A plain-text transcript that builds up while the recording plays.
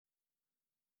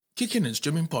Kicking and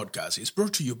Streaming Podcast is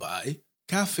brought to you by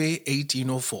Cafe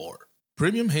 1804.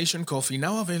 Premium Haitian coffee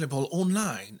now available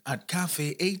online at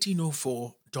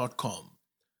cafe1804.com.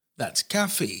 That's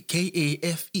cafe,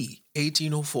 K-A-F-E,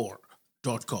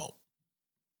 1804.com.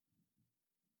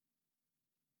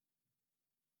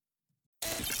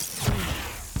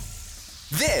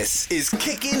 This is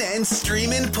Kickin' and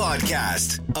Streamin'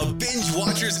 Podcast, a binge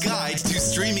watcher's guide to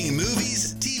streaming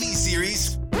movies, TV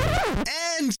series,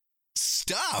 and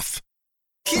stuff.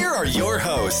 Here are your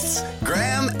hosts,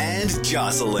 Graham and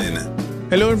Jocelyn.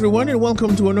 Hello, everyone, and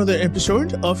welcome to another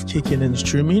episode of Kickin' and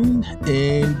Streaming,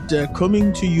 and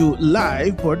coming to you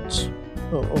live, but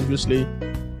obviously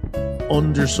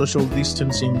under social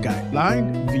distancing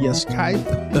guideline via Skype.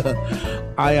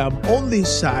 I am on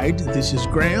this side. This is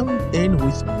Graham, and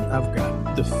with me I've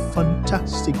got the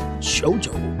fantastic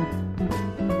Jojo.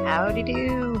 Howdy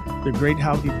do. The great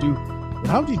howdy do.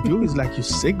 Howdy do is like your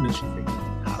signature thing.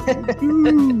 Howdy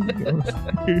do.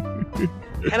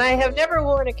 And I have never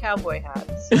worn a cowboy hat,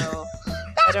 so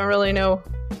I don't really know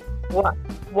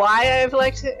why I've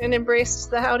liked and embraced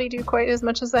the howdy do quite as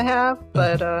much as I have,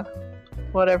 but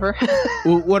whatever.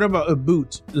 Well, what about a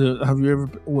boot? Have you ever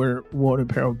worn a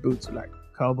pair of boots, like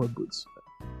cowboy boots?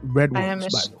 Red ones,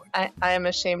 by the way. I am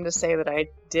ashamed to say that I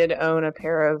did own a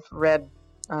pair of red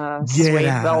Get suede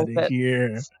out velvet of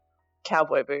here.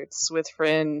 cowboy boots with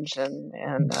fringe and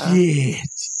Get.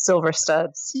 silver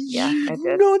studs. Yeah, I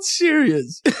did. Not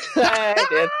serious. I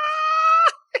did.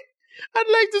 I'd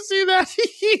like to see that.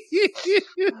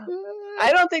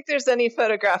 I don't think there's any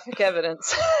photographic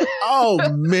evidence. Oh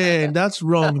man, that's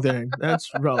wrong then. That's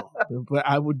wrong. But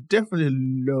I would definitely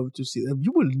love to see them.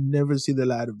 You will never see the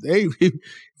light of day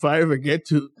if I ever get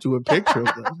to a picture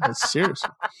of them. But seriously.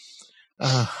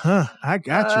 I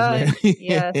got you, man.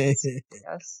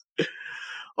 Yes.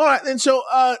 All right, and so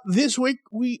this week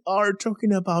we are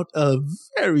talking about a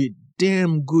very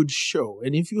damn good show.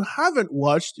 And if you haven't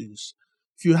watched this,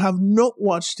 if you have not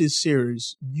watched this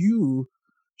series, you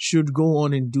should go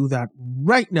on and do that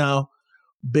right now,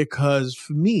 because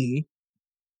for me,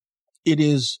 it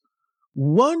is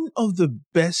one of the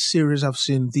best series I've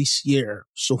seen this year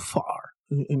so far.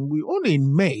 And we're only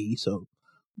in May, so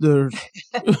there's,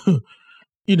 I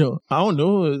don't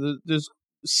know, there's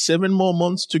 7 more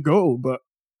months to go, but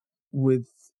with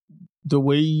the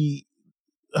way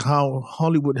how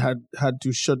Hollywood had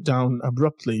to shut down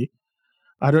abruptly,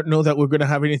 I don't know that we're going to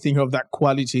have anything of that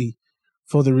quality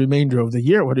for the remainder of the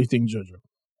year. What do you think, Jojo?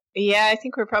 Yeah, I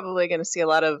think we're probably going to see a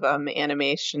lot of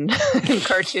animation and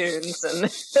cartoons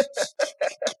and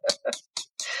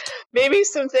maybe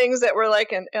some things that were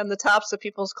like on the tops of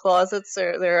people's closets.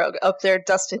 They're up there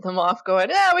dusting them off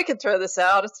going, we can throw this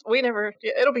out.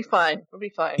 It'll be fine. It'll be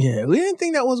fine. Yeah, we didn't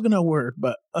think that was going to work,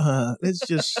 but let's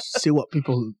just see what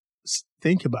people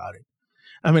think about it.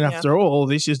 I mean, after all,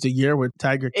 this is the year where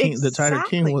Tiger King, Exactly. the Tiger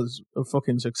King was a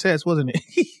fucking success, wasn't it?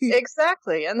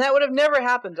 Exactly. And that would have never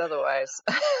happened otherwise.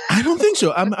 I don't think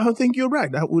so. I think you're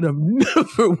right. That would have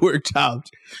never worked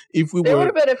out if There would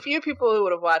have been a few people who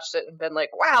would have watched it and been like,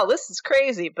 wow, this is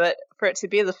crazy. But for it to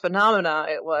be the phenomena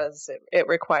it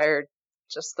required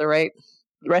just the right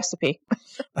recipe.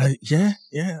 Yeah,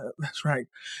 that's right.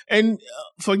 And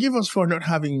forgive us for not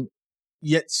having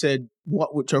yet said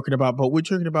what we're talking about, but we're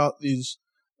talking about this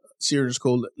series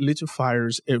called Little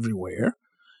Fires Everywhere.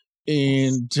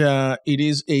 And it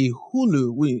is a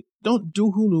Hulu. We don't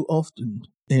do Hulu often.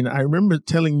 And I remember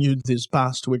telling you this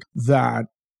past week that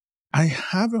I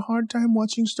have a hard time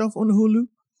watching stuff on Hulu.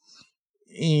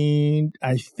 And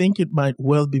I think it might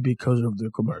well be because of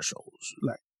the commercials.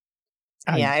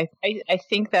 I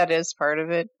think that is part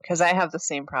of it, because I have the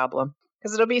same problem.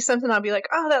 Because it'll be something I'll be like,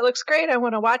 oh, that looks great, I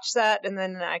want to watch that. And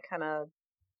then I kind of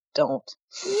don't.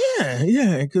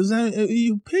 Yeah, because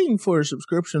you're paying for a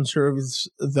subscription service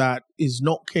that is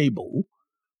not cable,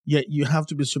 yet you have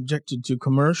to be subjected to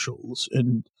commercials.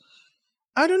 And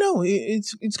I don't know,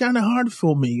 it's kind of hard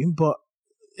for me. But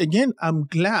again, I'm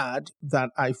glad that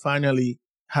I finally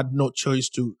had no choice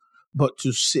but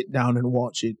to sit down and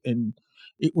watch it. And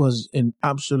it was an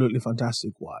absolutely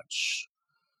fantastic watch.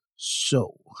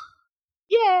 So...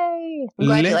 Yay! I'm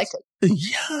glad you liked it.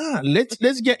 Yeah,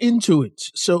 let's get into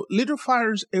it. So, Little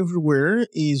Fires Everywhere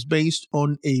is based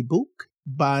on a book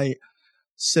by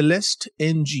Celeste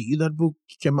Ng. That book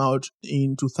came out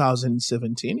in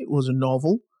 2017. It was a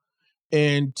novel,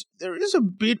 and there is a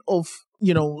bit of,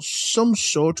 some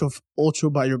sort of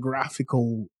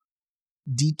autobiographical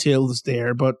details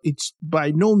there, but it's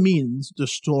by no means the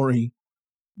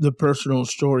personal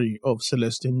story of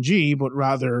Celeste Ng, but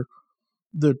rather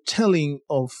the telling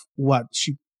of what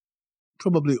she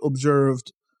probably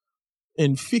observed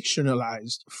and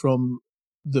fictionalized from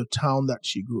the town that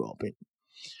she grew up in.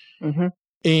 Mm-hmm.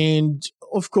 And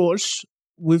of course,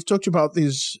 we've talked about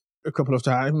this a couple of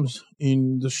times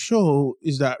in the show,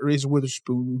 is that Reese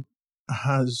Witherspoon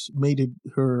has made it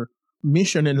her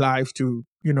mission in life to,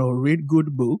 read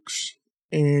good books.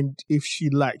 And if she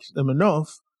likes them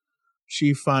enough,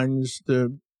 she finds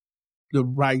the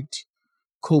right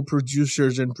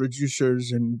co-producers and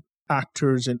producers and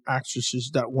actors and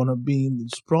actresses that want to be in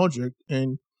this project,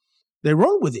 and they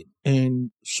run with it.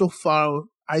 And so far,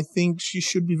 I think she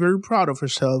should be very proud of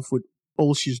herself with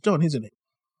all she's done, isn't it?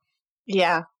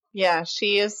 Yeah,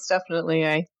 she is definitely,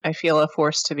 I feel, a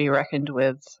force to be reckoned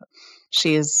with.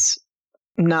 She's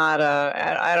not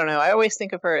I don't know, I always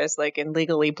think of her as like in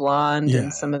Legally Blonde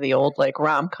and some of the old like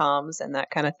rom-coms and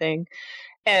that kind of thing.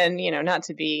 And, not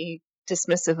to be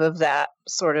dismissive of that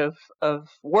sort of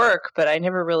work, but I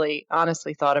never really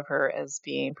honestly thought of her as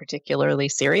being particularly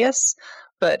serious,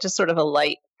 but just sort of a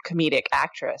light comedic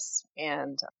actress.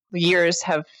 And years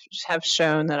have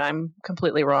shown that I'm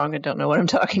completely wrong and don't know what I'm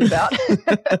talking about.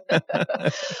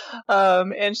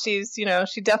 And she's,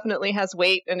 she definitely has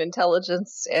weight and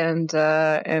intelligence and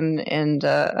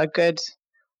a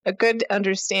good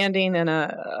understanding and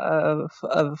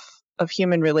of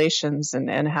human relations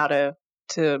and how to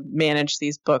manage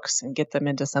these books and get them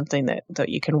into something that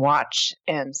you can watch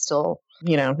and still,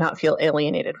 not feel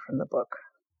alienated from the book.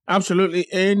 Absolutely.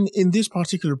 And in this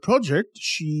particular project,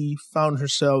 she found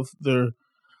herself the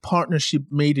partnership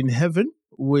made in heaven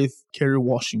with Kerry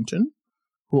Washington,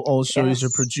 who also is a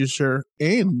producer,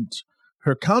 and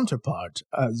her counterpart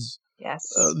as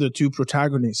the two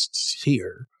protagonists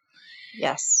here.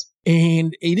 Yes.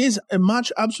 And it is a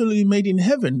match absolutely made in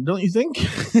heaven, don't you think?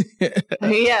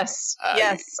 Yes.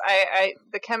 I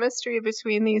the chemistry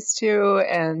between these two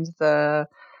and the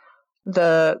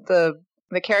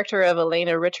character of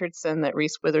Elena Richardson that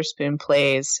Reese Witherspoon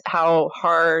plays, how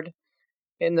hard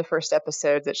in the first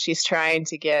episode that she's trying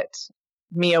to get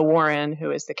Mia Warren, who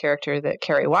is the character that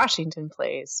Kerry Washington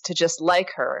plays, to just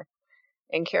like her.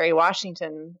 And Kerry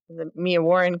Washington, the Mia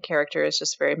Warren character, is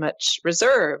just very much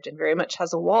reserved and very much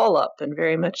has a wall up and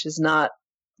very much is not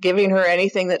giving her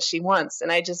anything that she wants.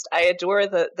 And I adore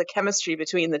the chemistry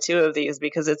between the two of these,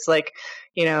 because it's like,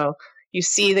 you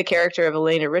see the character of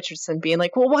Elena Richardson being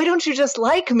like, well, why don't you just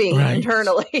like me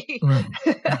internally? Right.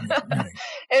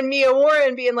 And Mia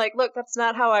Warren being like, look, that's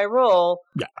not how I roll.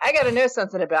 Yeah. I got to know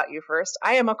something about you first.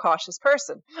 I am a cautious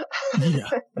person. Yeah.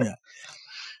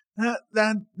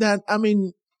 That I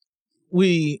mean,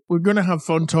 we're gonna have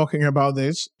fun talking about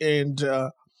this, and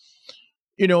there's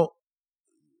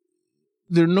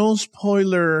no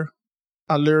spoiler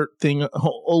alert thing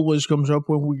always comes up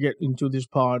when we get into this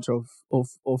part of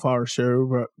our show.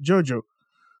 But Jojo,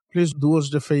 please do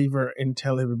us the favor and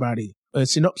tell everybody a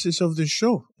synopsis of this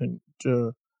show and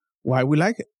why we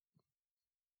like it.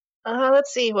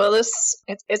 Let's see. Well, it's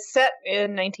set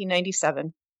in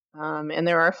 1997. And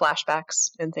there are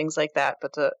flashbacks and things like that,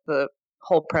 but the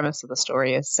whole premise of the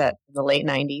story is set in the late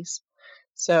 90s.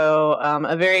 So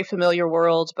a very familiar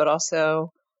world, but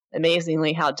also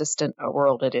amazingly how distant a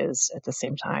world it is at the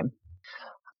same time.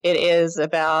 It is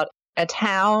about a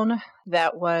town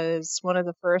that was one of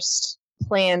the first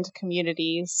planned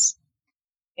communities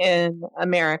in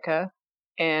America,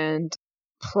 and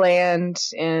planned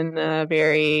in a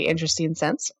very interesting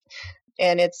sense.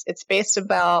 And it's based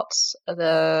about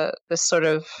the sort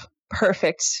of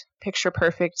picture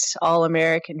perfect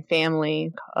all-American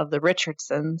family of the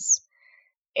Richardsons,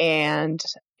 and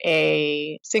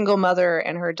a single mother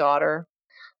and her daughter,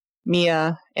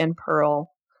 Mia and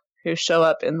Pearl, who show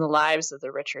up in the lives of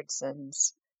the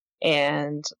Richardsons,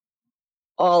 and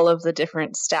all of the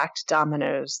different stacked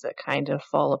dominoes that kind of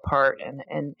fall apart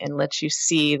and let you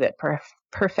see that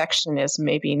perfection is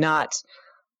maybe not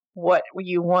what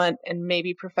you want, and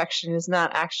maybe perfection is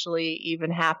not actually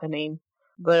even happening.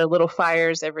 The little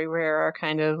fires everywhere are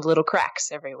kind of little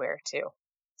cracks everywhere too.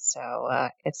 So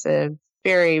it's a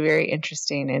very, very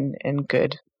interesting and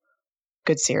good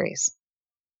series.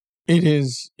 It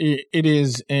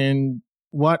is, and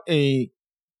what a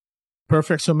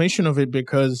perfect summation of it,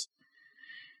 because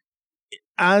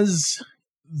as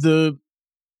the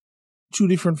two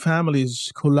different families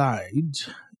collide,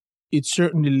 it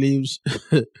certainly leaves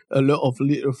a lot of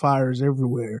little fires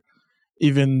everywhere,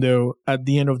 even though at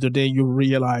the end of the day you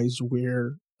realize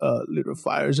where little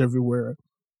fires everywhere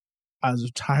as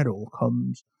a title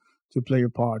comes to play a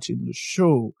part in the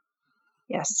show.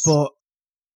 Yes. But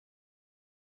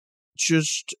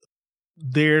just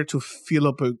there to fill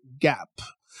up a gap.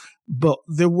 But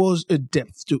there was a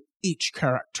depth to each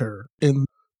character, and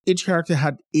each character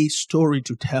had a story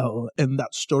to tell, and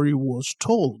that story was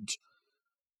told.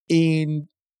 And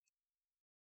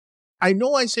I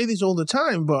know I say this all the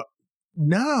time, but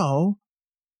now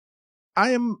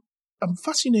I'm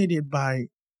fascinated by,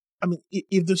 I mean,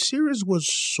 if the series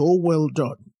was so well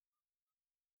done,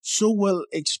 so well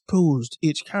exposed,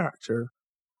 each character,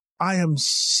 I am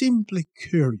simply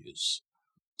curious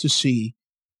to see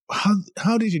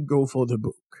how did it go for the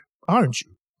book, aren't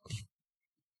you?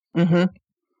 Mm-hmm.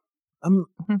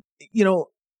 You know,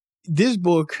 this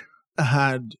book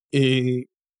had a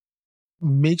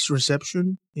mixed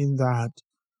reception in that,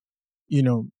 you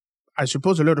know, I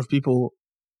suppose a lot of people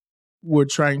were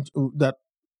tried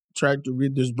to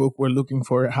read this book were looking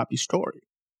for a happy story.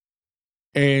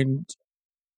 And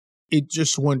it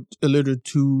just went a little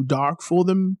too dark for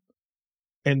them.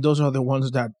 And those are the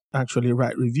ones that actually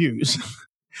write reviews.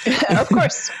 Of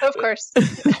course.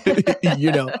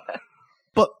 You know,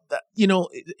 but you know,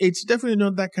 it's definitely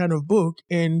not that kind of book.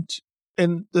 And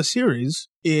the series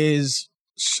is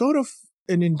sort of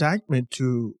an indictment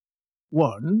to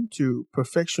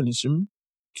perfectionism,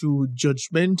 to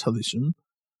judgmentalism,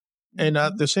 and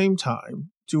at the same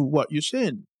time to what you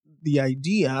said, the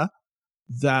idea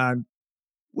that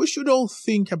we should all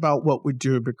think about what we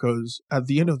do, because at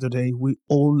the end of the day, we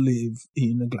all live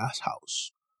in a glass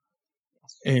house.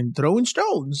 And throwing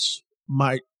stones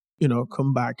might, you know,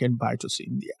 come back and bite us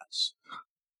in the ass.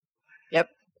 Yep.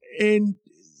 And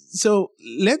so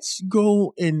let's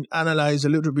go and analyze a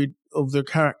little bit of the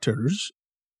characters,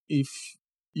 if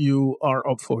you are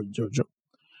up for it, Jojo.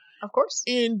 Of course.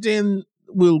 And then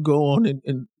we'll go on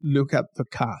and look at the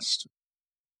cast.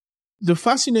 The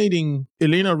fascinating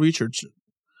Elena Richardson.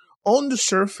 On the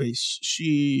surface,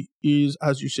 she is,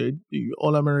 as you said, the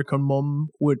all-American mom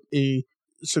with a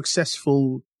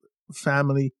successful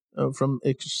family from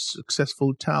a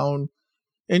successful town.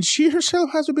 And she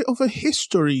herself has a bit of a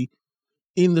history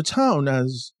in the town,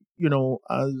 as, you know,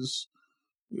 as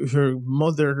her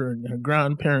mother and her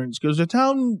grandparents, because the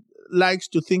town likes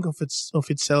to think of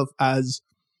itself as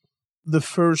the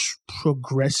first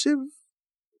progressive,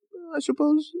 I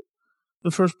suppose,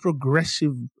 the first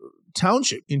progressive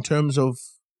township in terms of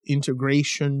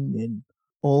integration and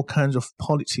all kinds of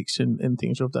politics and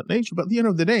things of that nature. But at the end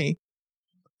of the day,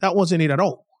 that wasn't it at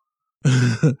all.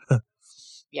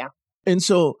 Yeah. And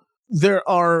so there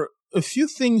are a few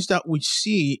things that we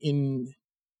see in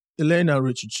Elena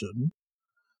Richardson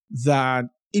that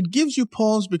it gives you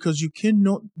pause, because you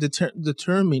cannot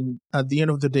determine at the end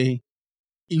of the day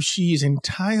if she is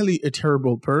entirely a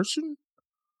terrible person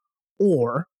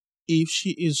or if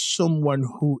she is someone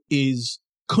who is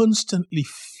constantly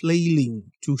flailing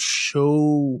to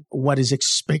show what is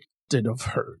expected of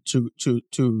her,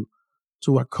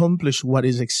 to accomplish what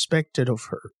is expected of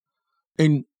her.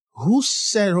 And who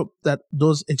set up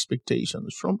those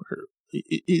expectations from her?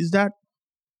 Is that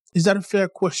a fair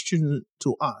question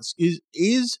to ask?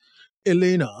 Is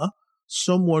Elena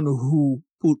someone who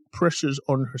put pressures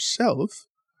on herself,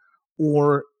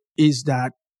 or is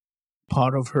that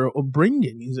part of her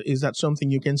upbringing? Is that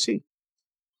something you can see?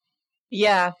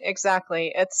 Yeah,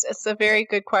 exactly. It's a very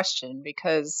good question,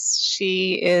 because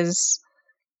she's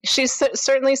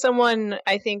certainly someone,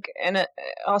 I think, and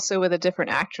also with a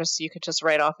different actress, you could just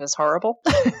write off as horrible.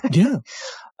 Yeah.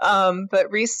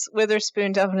 But Reese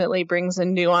Witherspoon definitely brings a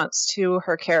nuance to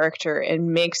her character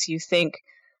and makes you think,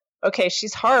 okay,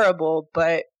 she's horrible,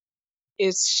 but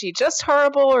is she just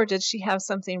horrible, or did she have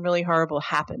something really horrible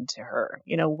happen to her?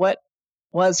 You know, what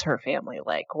was her family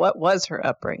like? What was her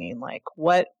upbringing like?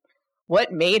 What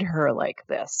made her like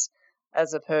this?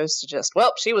 As opposed to just,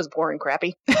 well, she was born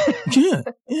crappy. Yeah.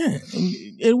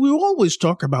 And we always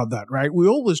talk about that, right? We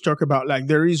always talk about, like,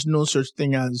 there is no such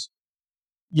thing as,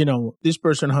 you know, this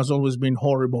person has always been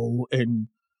horrible. And,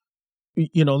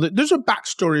 you know, there's a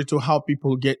backstory to how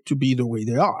people get to be the way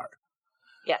they are.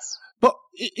 Yes. But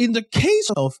in the case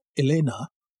of Elena,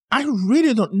 I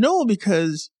really don't know,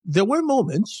 because there were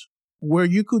moments where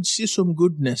you could see some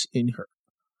goodness in her.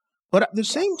 But at the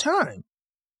same time,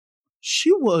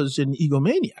 she was an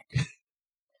egomaniac.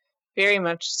 Very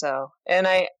much so. And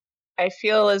I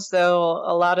feel as though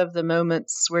a lot of the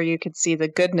moments where you could see the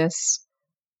goodness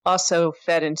also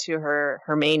fed into her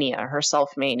mania, her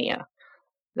self-mania,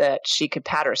 that she could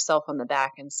pat herself on the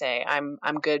back and say, I'm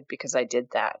good because I did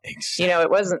that. Exactly. You know,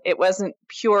 it wasn't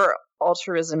pure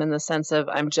altruism in the sense of,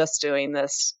 I'm just doing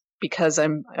this because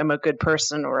I'm a good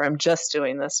person, or I'm just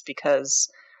doing this because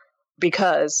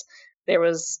there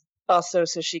was also,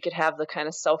 so she could have the kind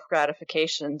of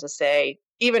self-gratification to say,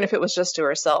 even if it was just to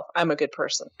herself, I'm a good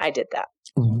person. I did that.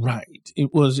 Right.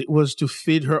 It was to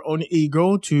feed her own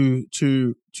ego, to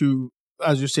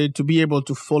as you said, to be able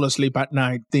to fall asleep at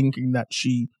night thinking that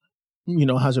she,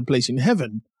 has a place in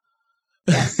heaven.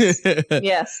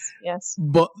 Yes.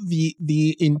 But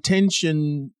the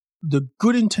intention, the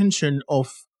good intention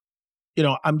of,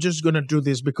 I'm just going to do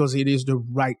this because it is the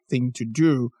right thing to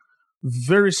do,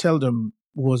 very seldom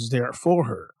was there for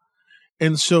her.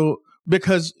 And so,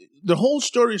 because the whole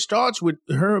story starts with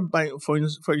her,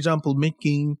 for example,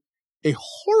 making a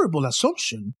horrible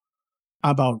assumption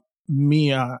about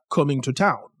Mia coming to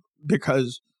town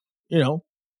because,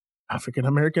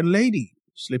 African-American lady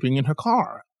sleeping in her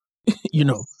car,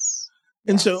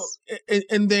 And so,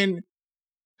 and then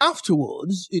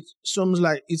afterwards, it sounds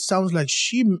like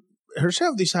she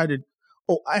herself decided,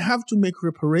 I have to make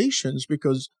reparations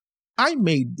because I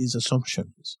made these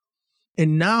assumptions.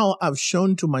 And now I've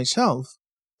shown to myself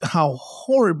how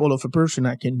horrible of a person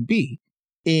I can be.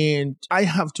 And I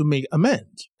have to make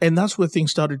amends. And that's where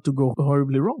things started to go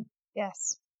horribly wrong.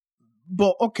 Yes.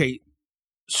 But okay,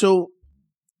 so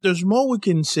there's more we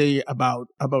can say about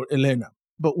Elena.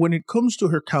 But when it comes to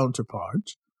her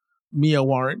counterpart, Mia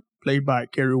Warren, played by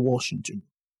Kerry Washington,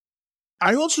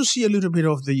 I also see a little bit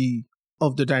of the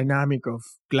dynamic of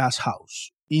Glass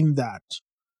House in that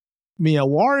Mia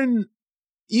Warren,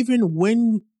 even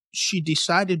when she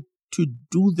decided to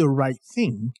do the right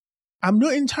thing, I'm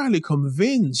not entirely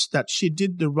convinced that she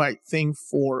did the right thing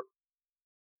for,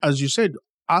 as you said,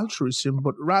 altruism,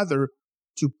 but rather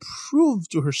to prove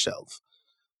to herself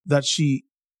that she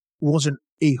wasn't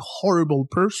a horrible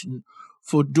person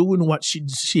for doing what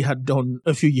she had done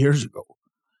a few years ago.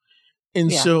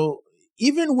 And so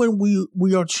even when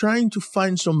we are trying to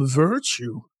find some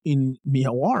virtue in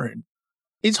Mia Warren,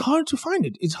 it's hard to find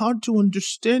it. It's hard to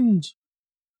understand.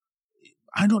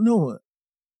 I don't know.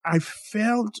 I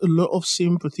felt a lot of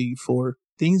sympathy for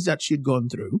things that she'd gone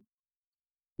through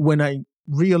when I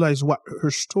realized what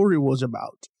her story was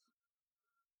about.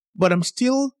 But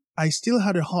I still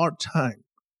had a hard time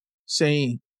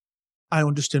saying, I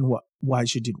understand why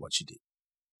she did what she did.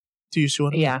 Do you see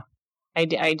what I mean? Yeah,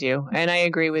 I do. And I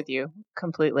agree with you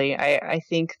completely. I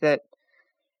think that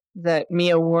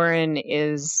Mia Warren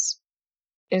is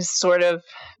sort of,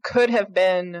 could have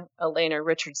been Elena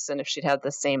Richardson if she'd had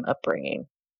the same upbringing.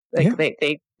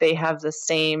 They have the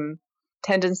same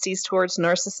tendencies towards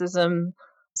narcissism,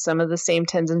 some of the same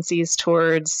tendencies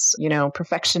towards,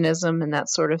 perfectionism and that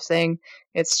sort of thing.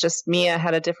 It's just Mia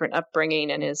had a different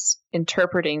upbringing and is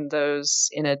interpreting those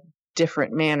in a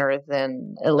different manner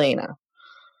than Elena.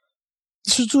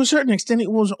 So to a certain extent, it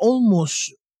was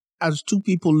almost as two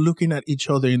people looking at each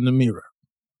other in the mirror.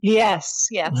 Yes.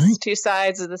 Right? Two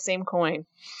sides of the same coin.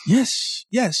 Yes.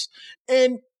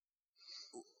 And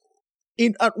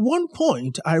at one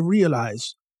point, I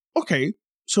realized, okay,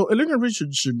 so Elena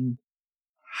Richardson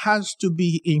has to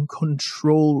be in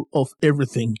control of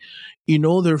everything in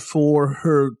order for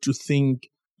her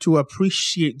to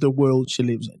appreciate the world she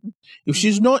lives in. If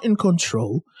she's not in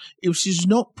control, if she's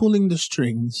not pulling the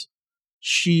strings,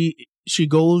 she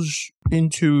goes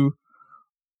into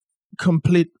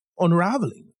complete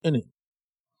unraveling, innit?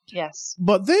 Yes.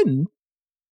 But then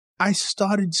I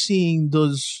started seeing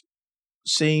those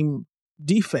same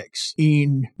defects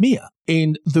in Mia.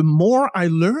 And the more I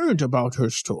learned about her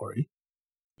story,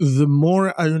 the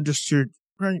more I understood,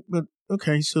 right, but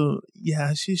okay, so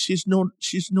yeah, she's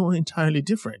not entirely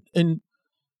different. And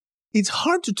it's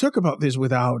hard to talk about this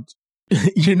without,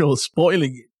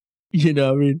 spoiling it. You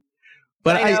know what I mean?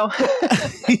 But I know.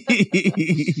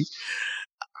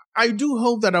 I do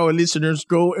hope that our listeners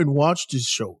go and watch this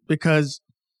show, because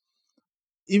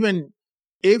even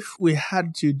if we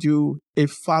had to do a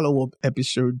follow-up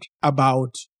episode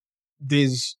about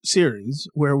this series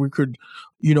where we could,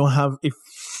 have a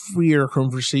freer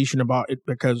conversation about it,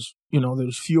 because,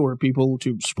 there's fewer people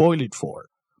to spoil it for.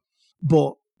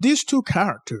 But these two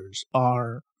characters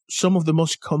are some of the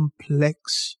most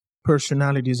complex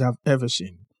personalities I've ever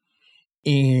seen.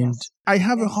 And I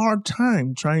have a hard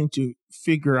time trying to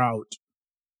figure out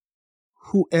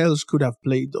who else could have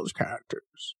played those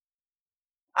characters.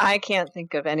 I can't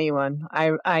think of anyone.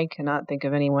 I cannot think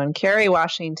of anyone. Kerry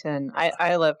Washington.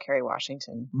 I love Kerry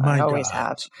Washington. I always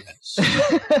have. Yes.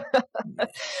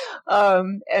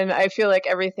 And I feel like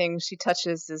everything she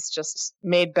touches is just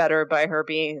made better by her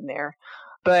being there.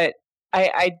 But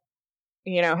I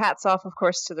hats off, of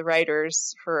course, to the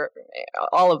writers, for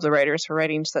all of the writers, for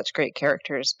writing such great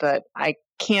characters. But I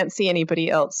can't see anybody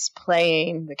else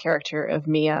playing the character of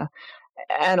Mia,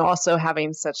 and also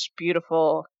having such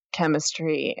beautiful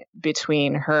chemistry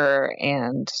between her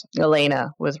and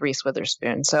Elena with Reese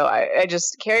Witherspoon. So I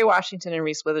just, Kerry Washington and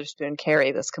Reese Witherspoon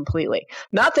carry this completely.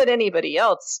 Not that anybody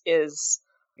else is,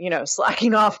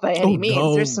 slacking off by any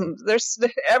means. No. There's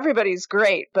everybody's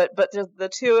great, but the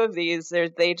two of these,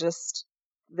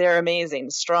 they're amazing,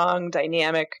 strong,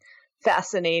 dynamic,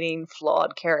 fascinating,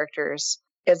 flawed characters.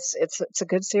 It's a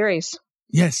good series.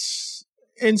 Yes.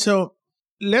 And so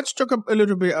let's talk a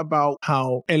little bit about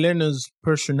how Elena's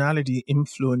personality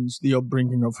influenced the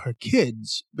upbringing of her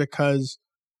kids, because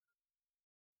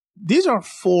these are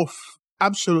four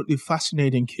absolutely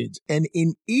fascinating kids. And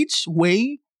in each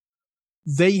way,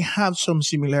 they have some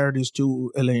similarities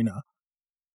to Elena,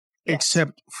 Yes.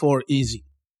 except for Izzy.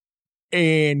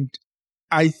 And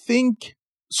I think,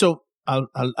 so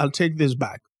I'll take this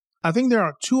back. I think there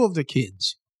are two of the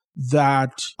kids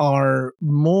that are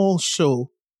more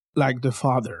so like the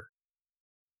father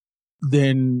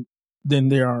than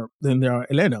they are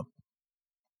Elena.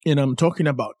 And I'm talking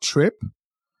about Trip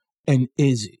and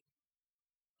Izzy.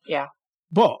 Yeah.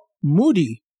 But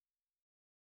Moody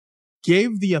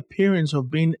gave the appearance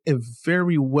of being a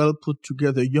very well put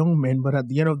together young man, but at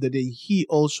the end of the day, he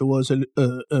also was a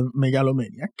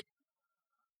megalomaniac.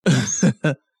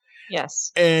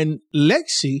 Yes. And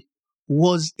Lexi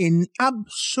was an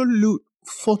absolute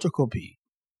photocopy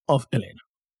of Elena.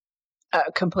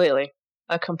 Completely.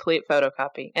 A complete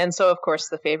photocopy. And so, of course,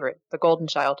 the favorite, the golden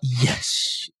child.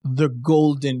 Yes, the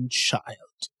golden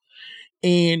child.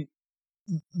 And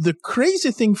the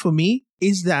crazy thing for me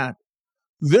is that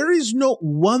there is not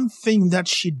one thing that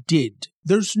she did.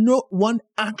 There's not one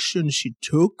action she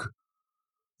took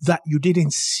that you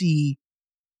didn't see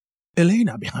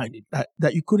Elena behind it,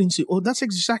 that you couldn't see, oh, that's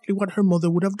exactly what her mother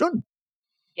would have done.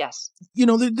 Yes.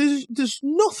 There's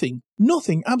nothing,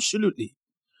 absolutely.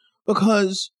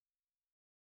 Because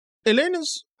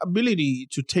Elena's ability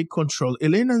to take control,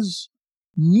 Elena's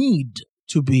need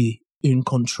to be in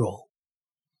control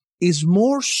is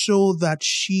more so that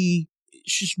she's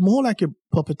more like a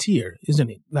puppeteer, isn't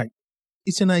it? Like,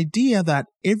 it's an idea that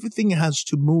everything has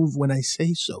to move when I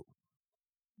say so.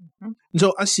 Mm-hmm.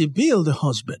 So I see Bill, the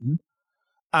husband,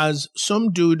 as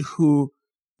some dude who,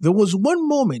 there was one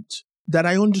moment that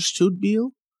I understood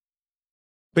Bill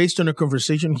based on a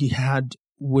conversation he had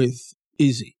with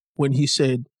Izzy when he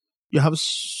said, you have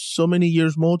so many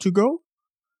years more to go.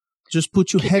 Just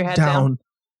put your head down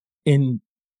and,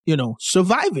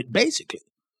 survive it, basically.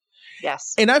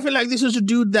 Yes. And I feel like this is a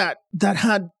dude that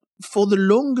had, for the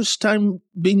longest time,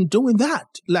 been doing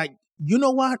that. Like, you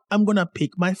know what? I'm going to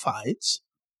pick my fights.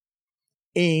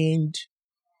 And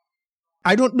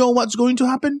I don't know what's going to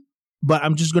happen, but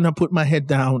I'm just going to put my head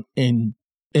down and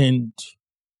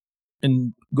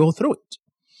go through it.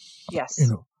 Yes.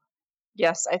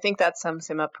 Yes, I think that sums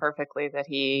him up perfectly, that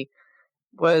he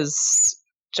was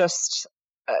just,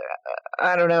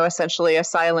 essentially a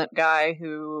silent guy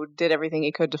who did everything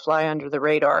he could to fly under the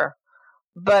radar,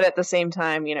 but at the same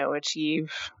time,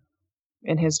 achieve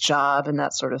in his job and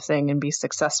that sort of thing and be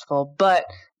successful, but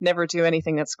never do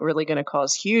anything that's really going to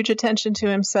cause huge attention to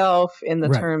himself in the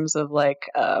terms of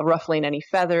ruffling any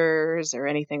feathers or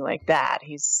anything like that.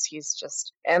 He's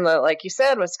just, and like you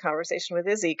said, was conversation with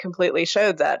Izzy completely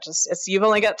showed that. You've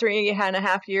only got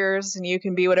 3.5 years and you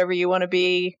can be whatever you want to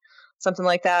be, something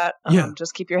like that.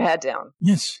 Just keep your head down.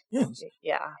 Yes.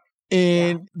 Yeah.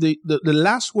 And the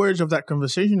last words of that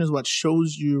conversation is what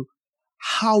shows you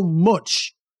how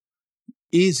much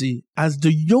Izzy, as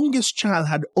the youngest child,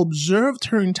 had observed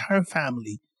her entire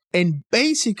family and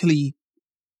basically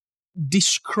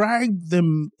described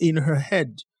them in her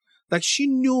head. Like, she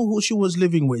knew who she was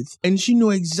living with and she knew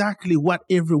exactly what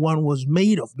everyone was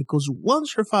made of, because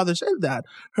once her father said that,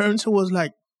 her answer was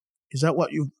like, is that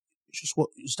what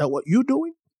you're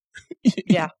doing?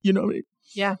 Yeah. You know what I mean?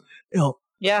 Yeah.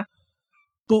 Yeah.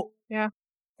 But yeah.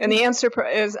 And the answer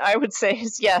is, I would say,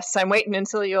 is yes. I'm waiting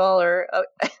until you all are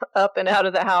up and out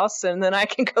of the house, and then I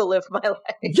can go live my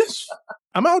life. Yes,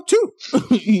 I'm out too.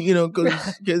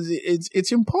 Because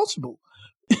it's impossible.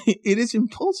 It is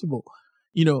impossible.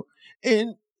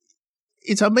 And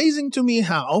it's amazing to me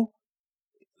how,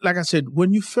 like I said,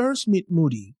 when you first meet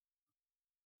Moody,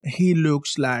 he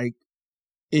looks like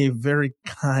a very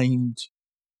kind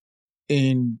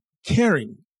and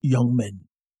caring young man.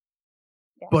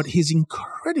 But he's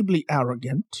incredibly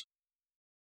arrogant,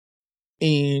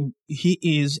 and he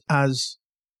is as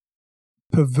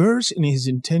perverse in his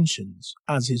intentions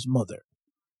as his mother.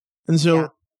 And so,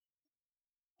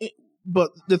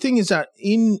 but the thing is that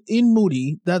in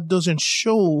Moody, that doesn't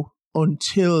show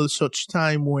until such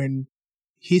time when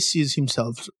he sees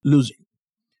himself losing,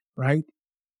 right?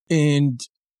 And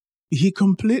he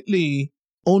completely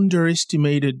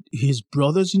underestimated his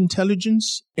brother's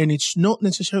intelligence, and it's not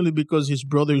necessarily because his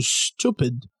brother is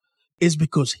stupid, it's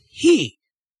because he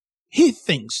he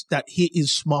thinks that he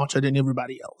is smarter than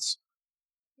everybody else.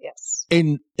 Yes.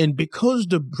 And because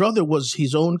the brother was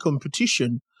his own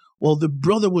competition, well, the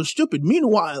brother was stupid.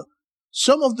 Meanwhile,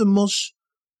 some of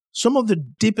the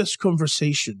deepest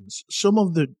conversations, some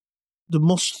of the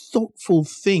most thoughtful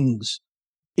things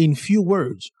in few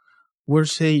words were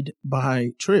said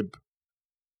by Trip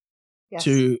Yes.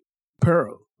 to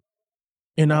Pearl.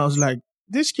 And I was like,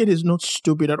 this kid is not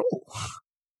stupid at all.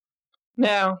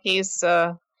 No, he's,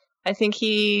 I think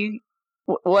he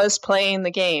was playing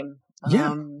the game.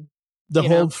 Yeah. The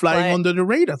whole flying under the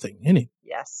radar thing, isn't it?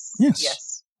 Yes. Yes.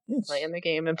 Yes. Yes. Playing the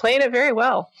game and playing it very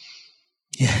well.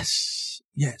 Yes.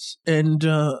 Yes. And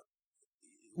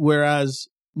whereas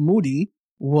Moody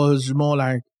was more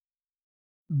like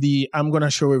I'm going to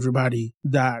show everybody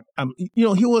that he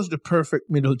was the perfect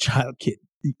middle child kid.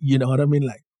 You know what I mean?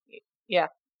 Like, yeah,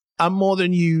 I'm more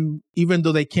than you, even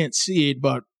though they can't see it,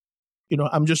 but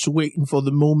I'm just waiting for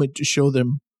the moment to show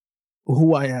them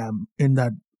who I am and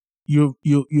that you're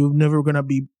never going to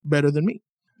be better than me.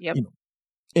 Yep.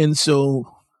 And so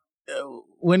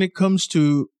when it comes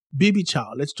to Bibi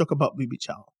Chow, let's talk about Bibi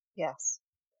Chow. Yes.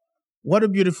 What a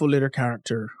beautiful little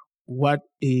character. What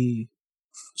a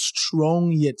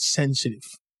strong yet sensitive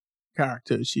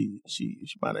character she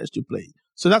managed to play.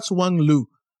 So that's Wang Lu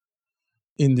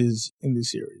in this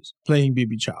series, playing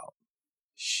Bibi Chow.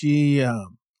 She,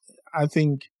 I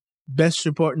think, Best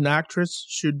Supporting Actress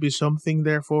should be something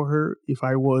there for her. If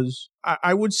I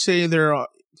would say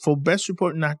for Best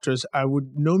Supporting Actress, I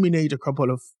would nominate a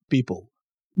couple of people.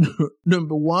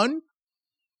 Number one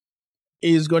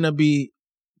is going to be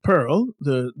Pearl,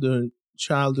 the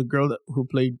girl who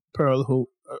played Pearl, who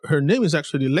her name is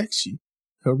actually Lexi,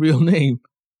 her real name.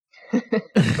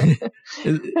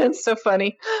 That's so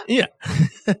funny. Yeah.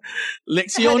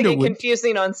 Lexi I Underwood. get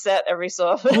confusing on set every so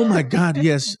often. Oh my God,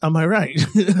 yes. Am I right?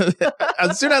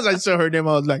 As soon as I saw her name,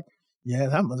 I was like, yeah,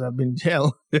 that must have been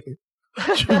hell.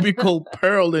 She'll be called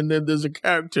Pearl, and then there's a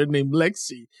character named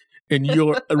Lexi, and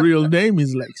your real name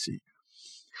is Lexi.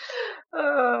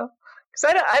 Because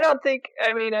I don't think,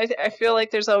 I feel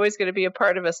like there's always going to be a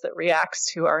part of us that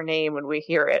reacts to our name when we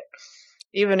hear it.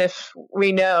 Even if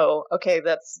we know, okay,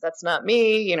 that's not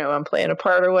me, I'm playing a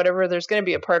part or whatever, there's going to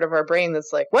be a part of our brain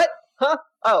that's like, what? Huh?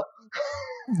 Oh.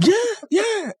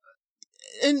 Yeah.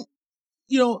 And,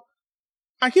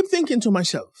 I keep thinking to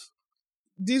myself,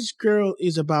 this girl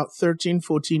is about 13,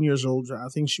 14 years old. I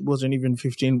think she wasn't even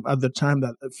 15 at the time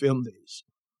that I filmed this.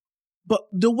 But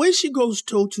the way she goes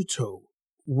toe-to-toe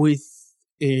with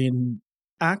an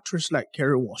actress like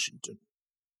Kerry Washington,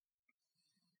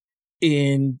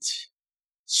 and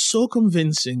so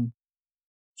convincing,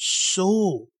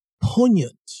 so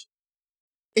poignant.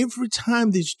 Every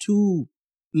time these two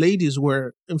ladies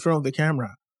were in front of the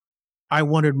camera, I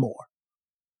wanted more.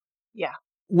 Yeah.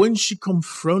 When she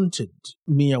confronted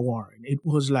Mia Warren, it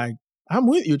was like, I'm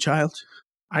with you, child.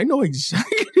 I know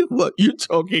exactly what you're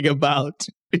talking about.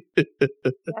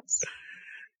 Yes.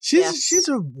 She's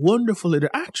a wonderful little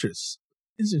actress,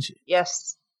 isn't she?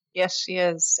 Yes. Yes, she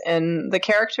is. And the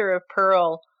character of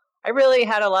Pearl, I really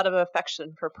had a lot of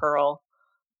affection for Pearl.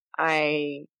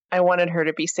 I wanted her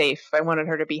to be safe. I wanted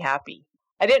her to be happy.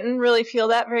 I didn't really feel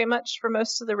that very much for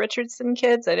most of the Richardson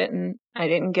kids. I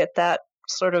didn't get that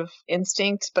sort of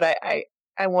instinct, but I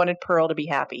wanted Pearl to be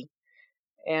happy.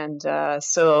 And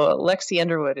so Lexi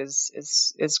Underwood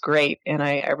is great, and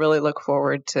I really look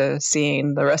forward to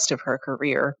seeing the rest of her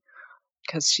career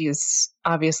because she's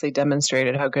obviously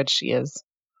demonstrated how good she is.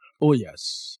 Oh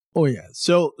yes.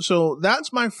 So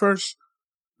that's my first,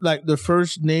 like the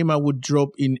first name I would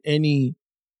drop in any,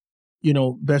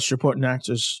 Best Supporting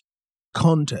Actress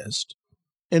contest.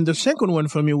 And the second one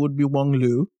for me would be Wang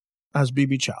Lu as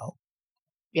Bibi Chow.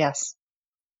 Yes.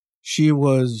 She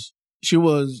was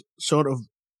sort of,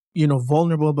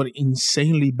 vulnerable but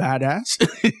insanely badass.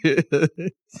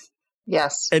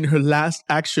 Yes. And her last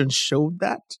action showed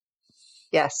that.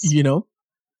 Yes.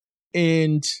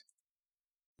 And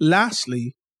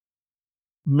lastly,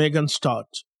 Megan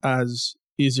Stott as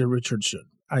Izzy Richardson,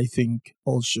 I think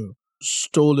also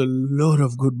stole a lot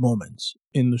of good moments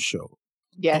in the show.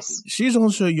 Yes. She's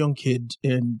also a young kid,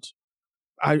 and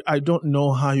I don't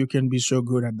know how you can be so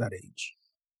good at that age.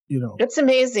 It's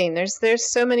amazing.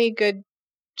 There's so many good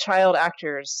child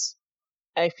actors.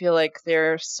 I feel like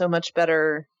they're so much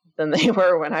better than they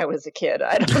were when I was a kid.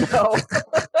 I don't know.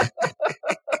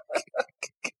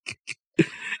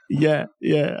 Yeah,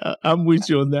 I'm with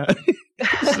you on that.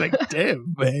 It's like,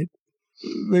 damn, man,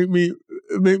 make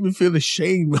me feel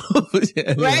ashamed.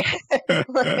 Right?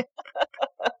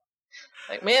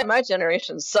 Like, man, my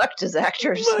generation sucked as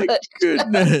actors. My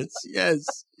goodness,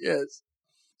 yes.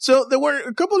 So there were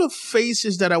a couple of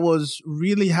faces that I was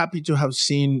really happy to have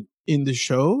seen in the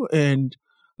show. And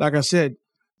like I said,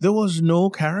 there was no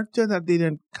character that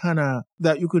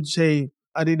that you could say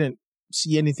I didn't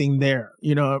see anything there.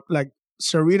 You know, like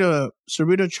Sarita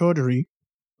Chaudhary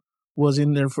was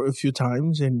in there for a few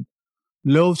times and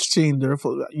loved staying there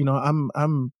for,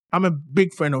 I'm a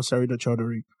big fan of Sarita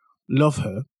Chaudhary. Love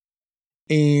her.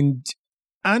 And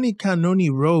Anika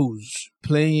Noni Rose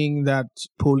playing that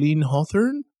Pauline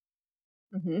Hawthorne.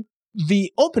 Mm-hmm.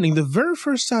 The very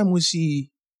first time we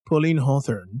see Pauline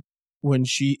Hawthorne, when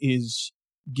she is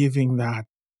giving that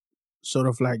sort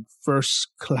of like first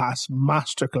class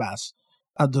masterclass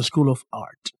at the School of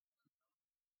Art,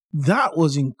 that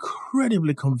was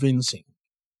incredibly convincing.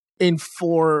 And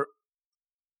for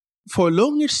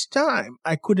longest time,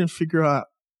 I couldn't figure out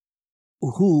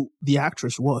who the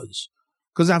actress was,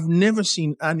 because I've never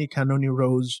seen Anika Noni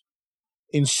Rose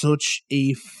in such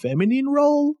a feminine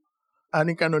role.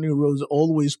 Anika Noni Rose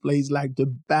always plays like the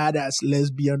badass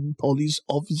lesbian police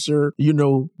officer,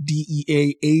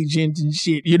 DEA agent and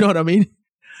shit. You know what I mean?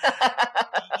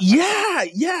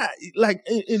 Yeah. Like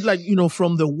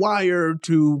from The Wire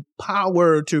to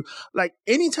Power to, like,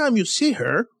 anytime you see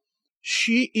her,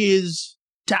 she is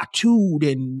tattooed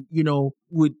and,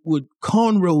 with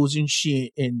cornrows and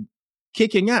shit and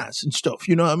kicking ass and stuff.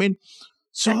 You know what I mean?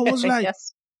 So I was like,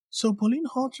 yes. So Pauline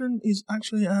Hawthorne is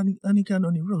actually Anika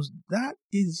Noni Rose. That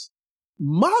is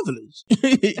marvelous,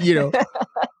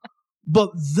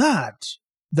 But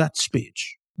that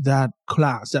speech, that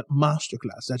class, that master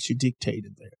class that she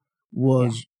dictated there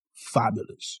was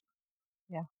fabulous.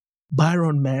 Yeah.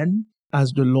 Byron Mann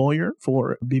as the lawyer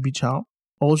for Baby Chow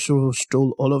also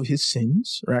stole all of his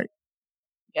sins, right?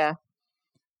 Yeah.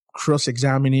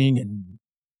 Cross-examining and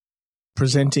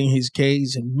presenting his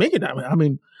case and making it. I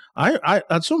mean, I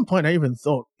at some point I even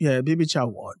thought, Baby Chow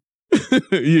won.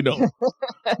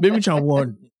 Baby Chow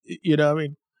won. You know what I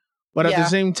mean? But at the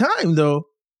same time, though,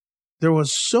 there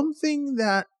was something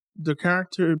that the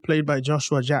character played by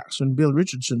Joshua Jackson, Bill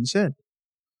Richardson, said,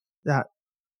 that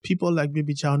people like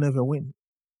Baby Chow never win.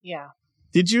 Yeah.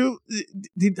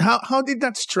 How did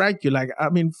that strike you? Like, I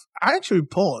mean, I actually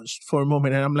paused for a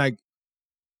moment and I'm like,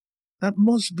 that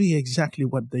must be exactly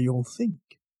what they all think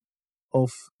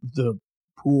of the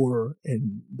poor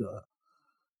and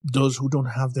those who don't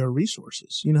have their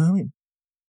resources. You know what I mean?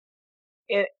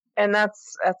 And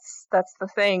that's the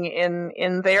thing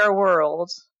in their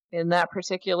world, in that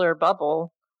particular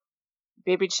bubble,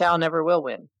 Baby Chow never will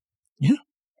win. Yeah.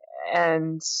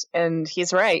 And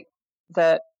he's right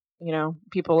that,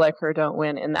 people like her don't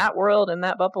win in that world, in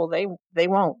that bubble. They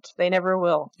won't. They never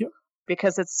will. Yep.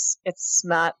 Because it's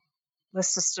not, the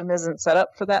system isn't set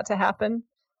up for that to happen.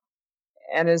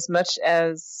 And as much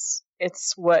as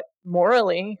it's what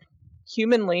morally,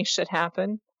 humanly should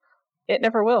happen, it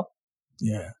never will.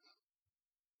 Yeah.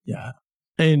 Yeah.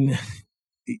 And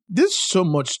there's so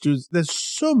much to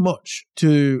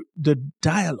the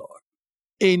dialogue.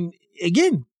 And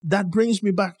again, that brings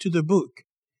me back to the book.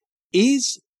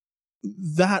 Is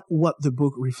that what the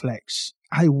book reflects?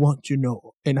 I want to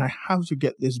know. And I have to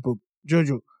get this book.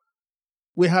 Jojo,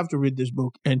 we have to read this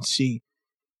book and see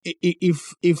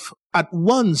if at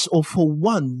once or for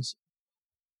once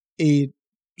a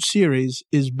series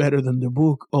is better than the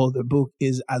book, or the book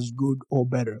is as good or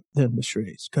better than the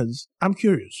series. Because I'm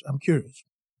curious.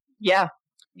 Yeah.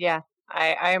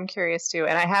 I am curious too.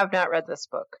 And I have not read this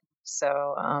book.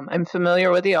 So I'm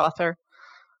familiar with the author,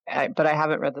 but I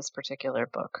haven't read this particular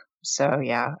book. So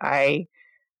yeah,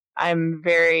 I'm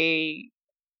very,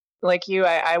 like you,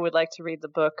 I would like to read the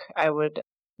book. I would,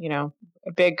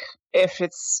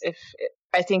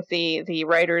 I think the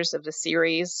writers of the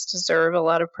series deserve a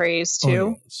lot of praise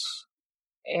too. Oh, yes.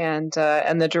 And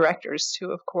the directors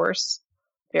too, of course.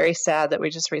 Very sad that we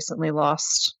just recently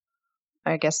lost,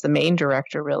 I guess, the main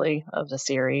director really of the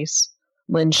series,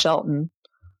 Lynn Shelton,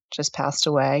 just passed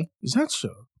away. Is that so?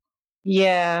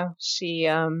 Yeah, she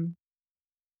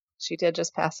did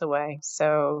just pass away.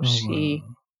 So so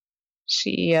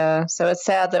it's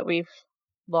sad that we've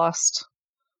lost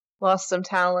some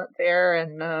talent there,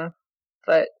 and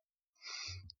but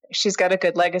she's got a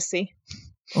good legacy.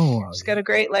 She's got a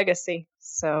great legacy.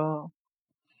 So,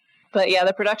 but yeah,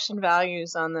 the production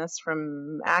values on this,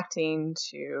 from acting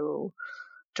to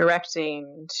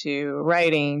directing to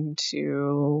writing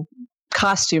to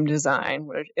costume design,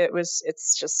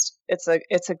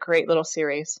 it's a great little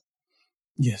series.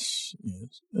 Yes.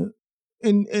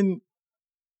 And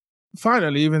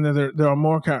finally, even though there are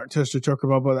more characters to talk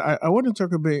about, but I want to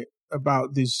talk a bit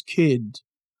about this kid.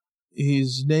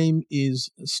 His name is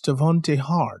Stavante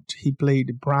Hart. He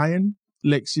played Brian,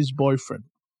 Lexi's boyfriend.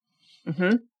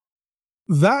 Mm-hmm.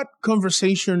 that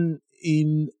conversation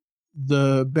in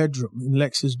the bedroom, in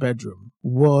Lexi's bedroom,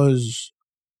 was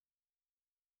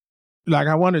like,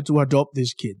 I wanted to adopt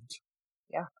this kid.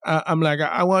 Yeah. I'm like,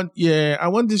 I want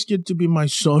this kid to be my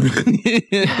son,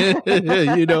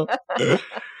 you know,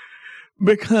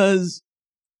 because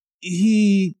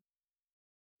he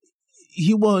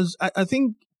was, I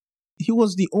think he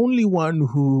was the only one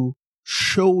who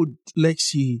showed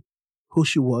Lexi who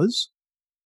she was.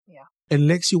 Yeah. And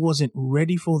Lexi wasn't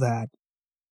ready for that.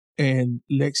 And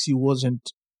Lexi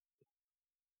wasn't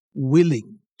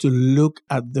willing to look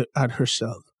at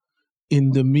herself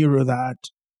in the mirror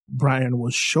that Brian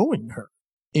was showing her.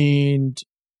 And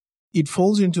it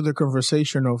falls into the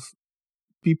conversation of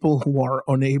people who are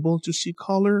unable to see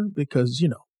color because, you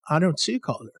know, I don't see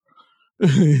color.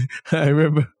 I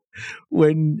remember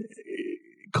when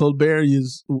Colbert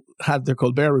had the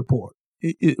Colbert Report.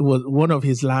 It was one of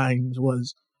his lines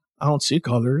was, "I don't see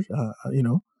colors. You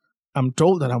know, I'm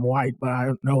told that I'm white, but I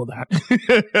don't know that."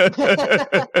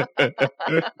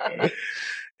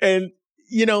 And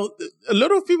you know, a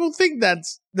lot of people think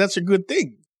that's a good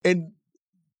thing, and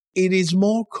it is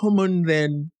more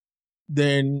common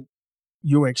than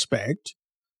you expect.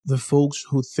 The folks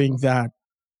who think that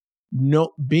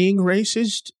not being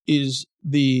racist is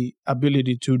the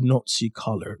ability to not see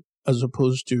color, as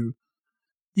opposed to,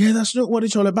 yeah, that's not what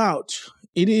it's all about.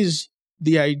 It is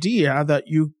the idea that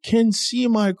you can see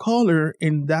my color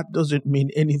and that doesn't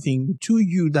mean anything to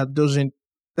you. That doesn't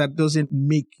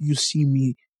make you see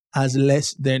me as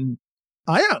less than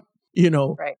I am, you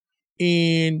know? Right.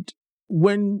 And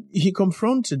when he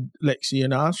confronted Lexi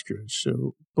and asked her,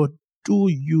 so, but do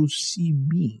you see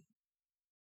me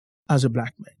as a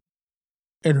black man?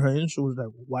 And her answer was like,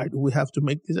 why do we have to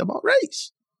make this about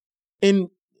race? And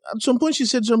at some point she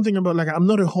said something about like, I'm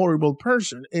not a horrible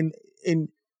person. And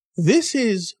this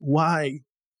is why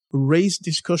race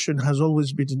discussion has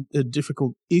always been a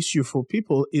difficult issue for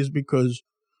people, is because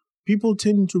people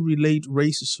tend to relate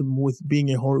racism with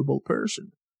being a horrible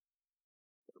person.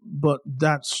 But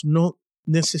that's not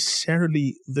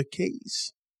necessarily the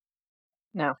case.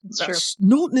 No, it's That's true.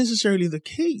 not necessarily the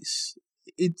case.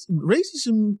 It's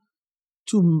racism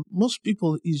to most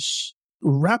people is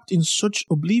wrapped in such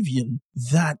oblivion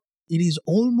that it is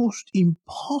almost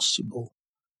impossible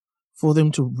for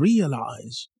them to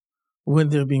realize when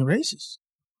they're being racist.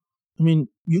 I mean,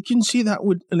 you can see that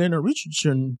with Elena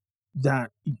Richardson,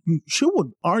 that she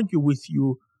would argue with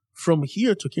you from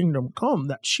here to Kingdom Come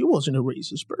that she wasn't a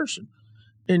racist person.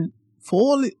 And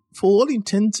for all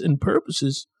intents and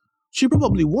purposes, she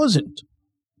probably wasn't.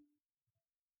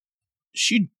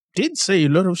 She did say a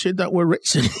lot of shit that were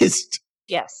racist.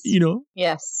 Yes. You know?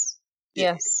 Yes.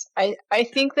 Yes. I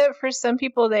think that for some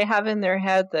people, they have in their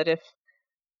head that if,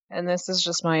 and this is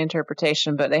just my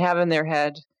interpretation, but they have in their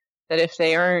head that if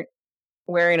they aren't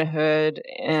wearing a hood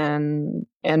and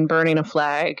burning a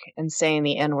flag and saying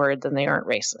the N-word, then they aren't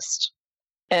racist.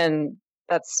 And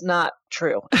that's not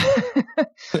true.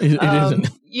 It isn't.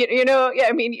 You know, yeah,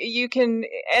 I mean, you can,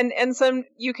 and some,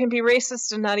 you can be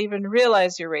racist and not even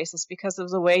realize you're racist because of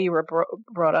the way you were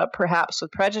brought up, perhaps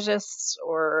with prejudice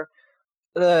or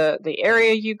the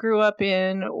area you grew up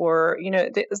in, or, you know,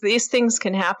 these things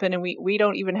can happen and we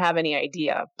don't even have any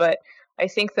idea. But I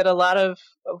think that a lot of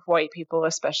white people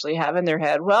especially have in their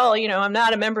head, well, you know, I'm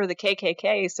not a member of the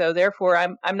KKK, so therefore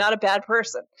I'm not a bad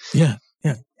person. Yeah.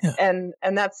 And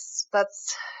that's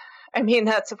I mean,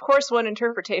 that's of course one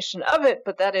interpretation of it,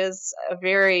 but that is a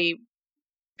very,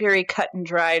 very cut and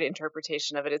dried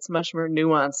interpretation of it. It's much more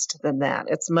nuanced than that.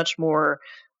 It's much more,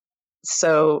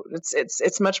 so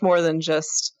it's much more than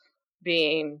just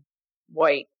being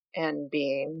white and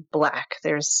being black.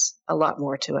 There's a lot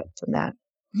more to it than that.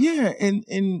 Yeah,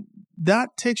 and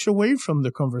that takes away from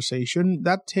the conversation.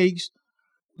 That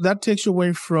takes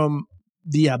away from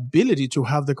the ability to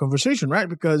have the conversation, right?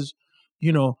 Because,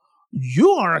 you know, you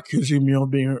are accusing me of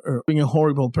being a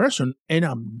horrible person, and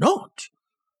I'm not.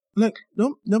 Like,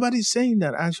 no, nobody's saying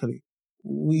that, actually.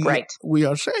 We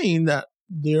are saying that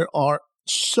there are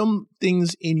some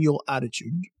things in your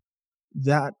attitude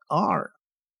that are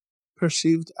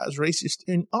perceived as racist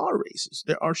and are racist.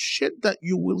 There are shit that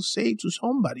you will say to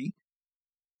somebody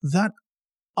that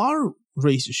are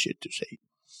racist shit to say.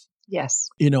 Yes.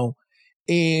 You know,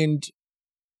 and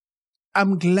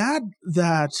I'm glad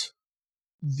that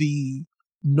the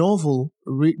novel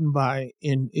written by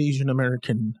an Asian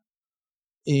American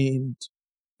and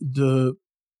the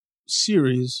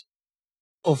series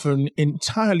of an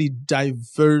entirely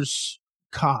diverse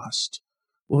cast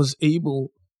was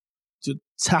able to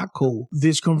tackle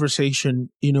this conversation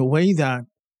in a way that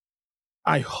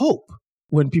I hope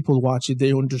when people watch it,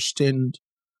 they understand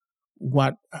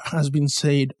what has been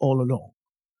said all along,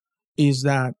 is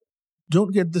that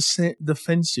don't get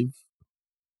defensive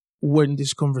when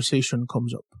this conversation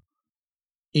comes up.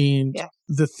 And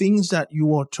the things that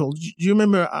you are told. Do you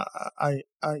remember? I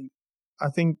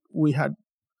think we've had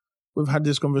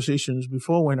these conversations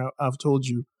before when I've told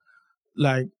you,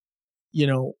 like,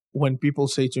 when people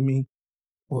say to me,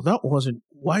 "Well, that wasn't.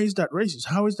 Why is that racist?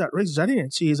 How is that racist? I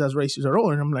didn't see it as racist at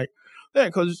all." And I'm like, "Yeah,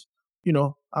 because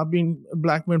I've been a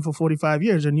black man for 45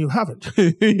 years and you haven't."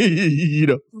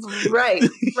 Right,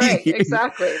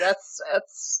 exactly. That's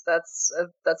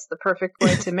the perfect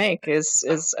point to make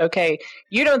is okay.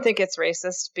 You don't think it's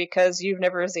racist because you've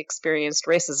never experienced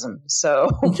racism. So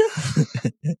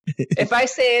if I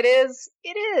say it is,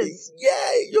 it is.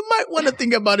 Yeah, you might want to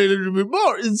think about it a little bit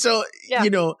more. And so,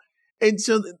 and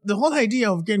so the whole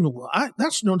idea of getting,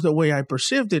 that's not the way I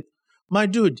perceived it. My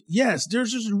dude, yes,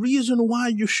 there's a reason why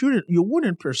you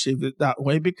wouldn't perceive it that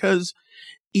way, because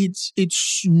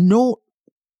it's not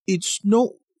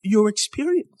your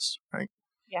experience, right?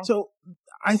 Yeah. So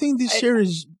I think this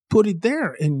series put it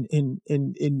there in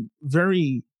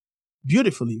very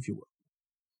beautifully, if you will.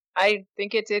 I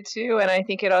think it did too, and I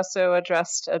think it also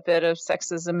addressed a bit of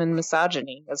sexism and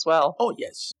misogyny as well. Oh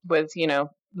yes, with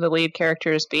the lead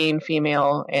characters being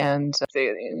female, and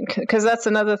because that's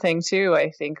another thing too.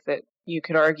 I think that you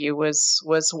could argue was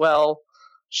well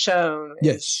shown.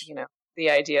 Yes,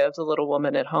 the idea of the little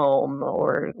woman at home,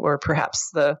 or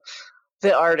perhaps the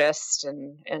artist,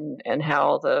 and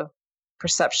how the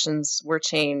perceptions were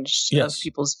changed of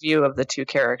people's view of the two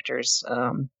characters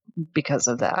because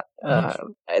of that.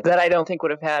 That I don't think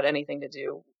would have had any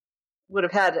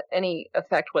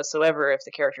effect whatsoever if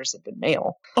the characters had been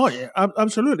male. Oh yeah,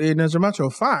 absolutely. And as a matter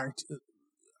of fact,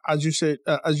 as you said,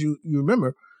 as you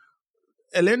remember,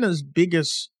 Elena's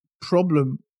biggest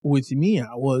problem with Mia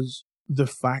was the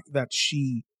fact that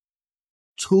she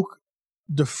took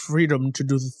the freedom to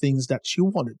do the things that she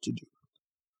wanted to do,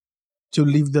 to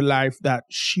live the life that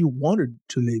she wanted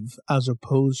to live, as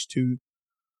opposed to,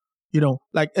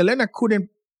 like Elena couldn't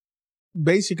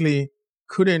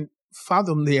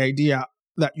fathom the idea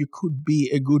that you could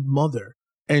be a good mother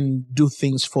and do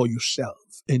things for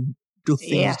yourself and do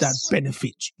things that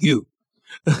benefit you.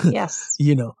 Yes.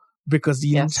 Because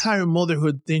the entire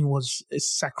motherhood thing was a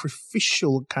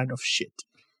sacrificial kind of shit.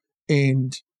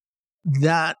 And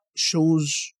that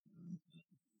shows,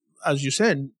 as you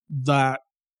said, that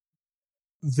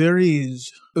there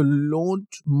is a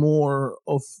lot more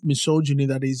of misogyny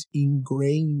that is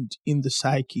ingrained in the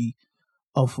psyche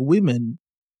of women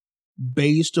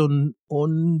based on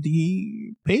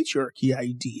the patriarchy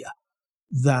idea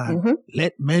that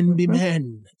let men be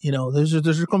men.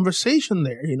 There's a conversation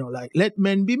there, like, let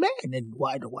men be men, and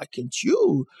why can't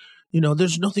you?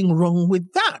 There's nothing wrong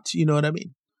with that. You know what I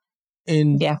mean?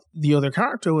 And the other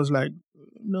character was like,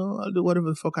 no, I'll do whatever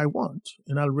the fuck I want,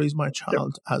 and I'll raise my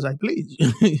child as I please.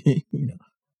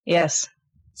 Yes.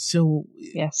 So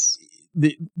yes,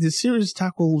 the series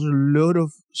tackles a lot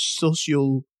of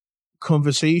social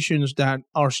conversations that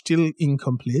are still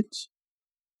incomplete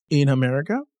in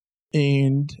America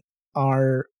and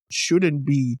shouldn't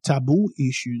be taboo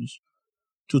issues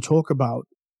to talk about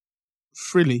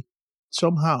freely.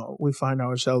 Somehow we find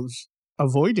ourselves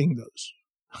avoiding those,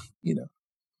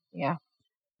 Yeah.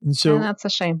 And so that's a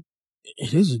shame.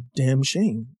 It is a damn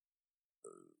shame.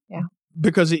 Yeah.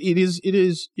 Because it is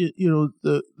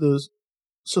the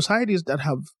societies that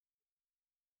have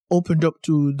opened up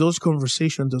to those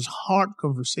conversations, those hard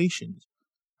conversations,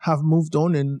 have moved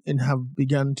on and have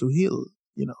begun to heal.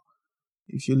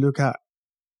 If you look at,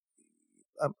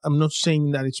 I'm not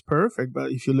saying that it's perfect,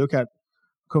 but if you look at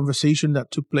conversation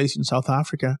that took place in South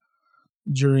Africa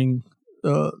during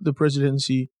the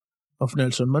presidency of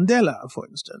Nelson Mandela, for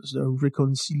instance, the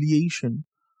reconciliation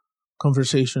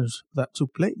conversations that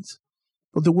took place.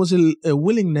 But there was a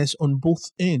willingness on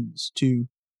both ends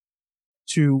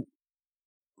to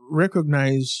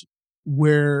recognize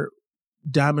where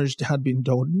damage had been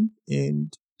done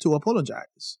and to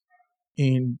apologize.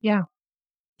 And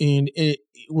it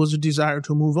was a desire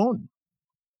to move on.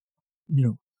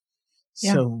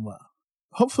 So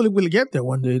hopefully we'll get there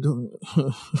one day. Don't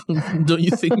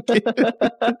you think?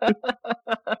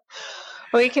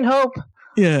 We can hope.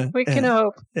 Yeah, we can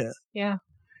hope. Yeah.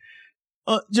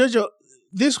 Jojo,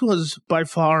 this was by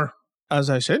far, as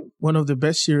I said, one of the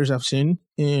best series I've seen,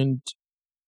 and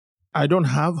I don't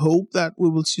have hope that we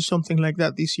will see something like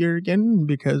that this year again,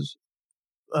 because,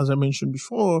 as I mentioned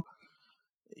before,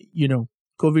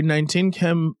 COVID-19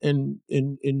 came and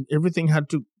everything had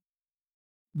to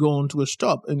go on to a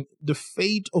stop. And the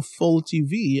fate of fall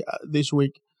TV this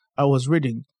week, I was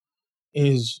reading,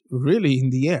 is really in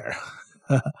the air.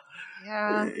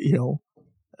 Yeah.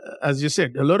 As you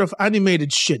said, a lot of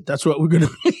animated shit. That's what we're going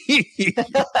to be.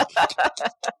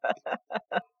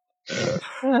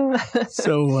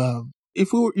 So,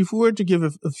 if we were to give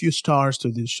a few stars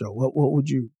to this show, what would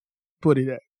you put it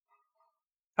at?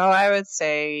 Oh, I would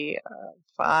say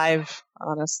 5,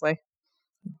 honestly.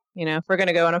 If we're going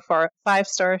to go on a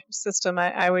 5-star system,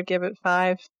 I would give it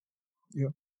 5. Yeah,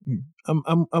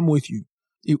 I'm with you.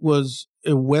 It was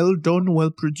a well done,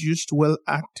 well produced, well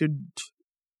acted,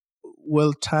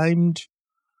 well timed,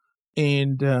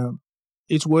 and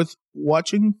it's worth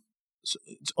watching.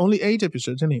 It's only 8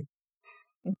 episodes, isn't it?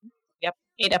 Mm-hmm. Yep,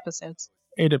 8 episodes.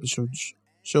 8 episodes.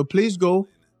 So please go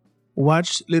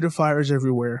watch Little Fires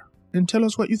Everywhere and tell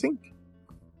us what you think.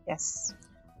 Yes.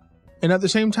 And at the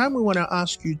same time, we want to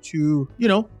ask you to,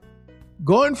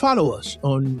 go and follow us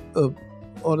on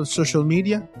all the social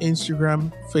media,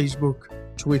 Instagram, Facebook,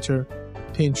 Twitter,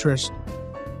 Pinterest,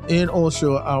 and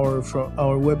also our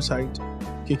website,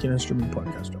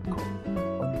 kickingandstreamingpodcast.com.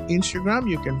 On Instagram,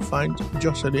 you can find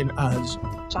Jocelyn as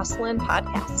Jocelyn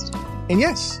Podcast. And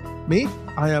yes, me,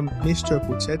 I am Mr.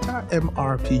 Puzzetta,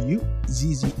 MrPuzzetta.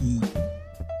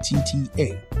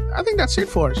 I think that's it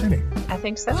for us, isn't it? I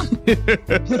think so.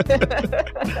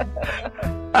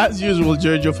 As usual,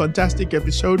 Giorgio, fantastic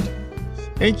episode.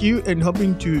 Thank you, and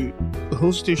hoping to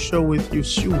host this show with you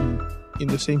soon in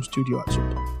the same studio at some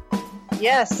point.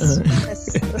 Yes.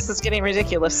 This is getting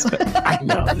ridiculous. I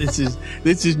know. This is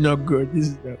not good. This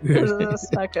is not good. This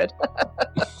is not good.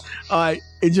 All right.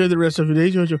 Enjoy the rest of your day,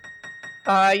 Giorgio.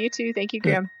 You too. Thank you,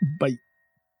 Graham. Bye.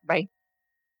 Bye.